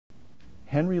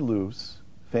Henry Luce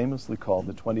famously called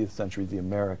the 20th century the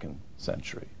American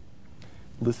century.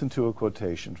 Listen to a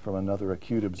quotation from another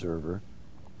acute observer,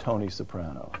 Tony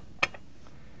Soprano.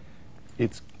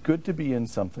 "It's good to be in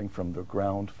something from the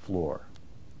ground floor.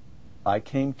 I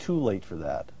came too late for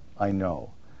that, I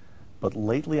know. But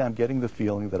lately I'm getting the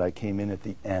feeling that I came in at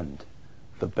the end.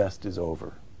 The best is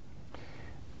over."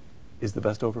 Is the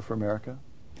best over for America?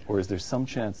 Or is there some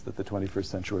chance that the 21st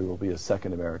century will be a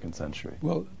second American century?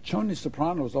 Well, Tony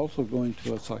Soprano is also going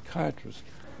to a psychiatrist.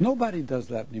 Nobody does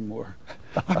that anymore.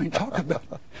 I mean, talk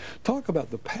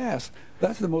about the past.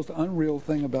 That's the most unreal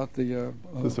thing about the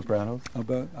Sopranos?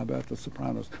 About the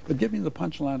Sopranos. But give me the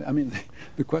punchline. I mean,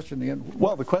 the question again.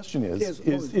 Well, the question is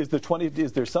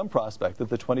there some prospect that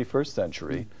the 21st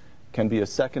century can be a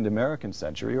second American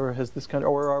century, or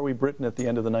or are we Britain at the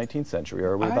end of the 19th century?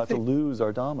 Are we about to lose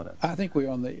our dominance? I think we're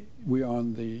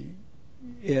on the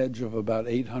edge of about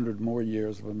 800 more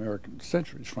years of American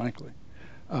centuries, frankly.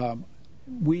 The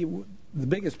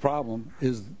biggest problem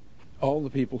is all the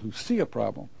people who see a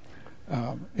problem.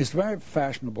 It's very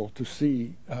fashionable to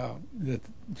think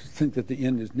that the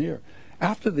end is near.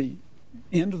 After the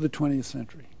end of the 20th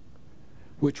century,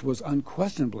 which was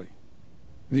unquestionably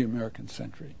the American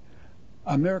century,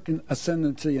 American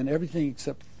ascendancy in everything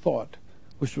except thought,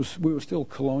 which was, we were still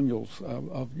colonials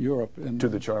of Europe. And to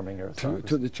the charming aristocracy.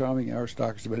 To the charming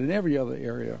aristocracy. But in every other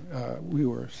area, we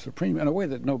were supreme in a way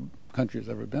that no country has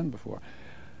ever been before.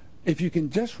 If you can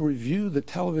just review the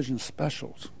television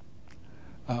specials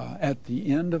at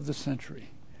the end of the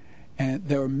century, and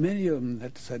there were many of them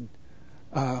that said,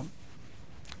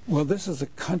 well, this is a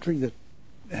country that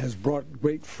has brought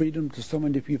great freedom to so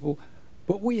many people,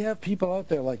 but we have people out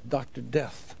there like Dr.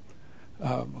 Death,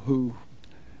 who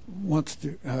wants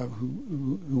to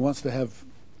have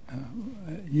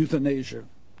euthanasia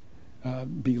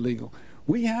be legal.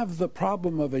 We have the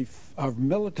problem of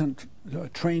militant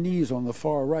trainees on the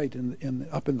far right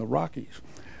up in the Rockies.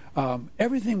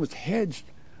 Everything was hedged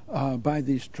by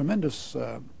these tremendous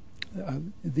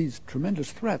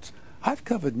threats. I've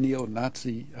covered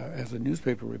neo-Nazi as a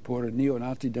newspaper reporter,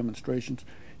 neo-Nazi demonstrations.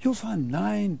 You'll find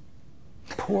 9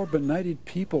 poor, benighted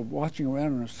people watching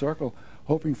around in a circle,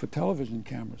 hoping for television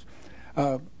cameras.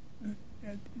 But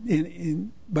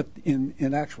in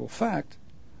actual fact,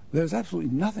 there's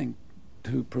absolutely nothing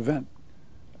to prevent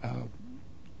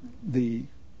the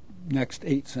next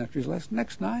 8 centuries,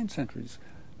 next 9 centuries.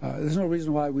 There's no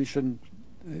reason why we shouldn't.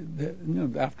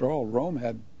 After all, Rome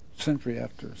had century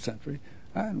after century,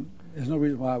 and there's no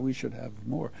reason why we should have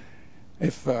more.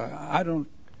 If I don't,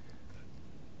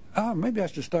 maybe I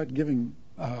should start giving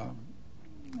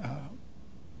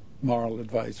moral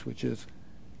advice, which is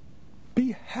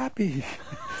be happy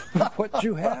with what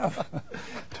you have.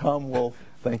 Tom Wolfe,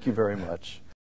 thank you very much.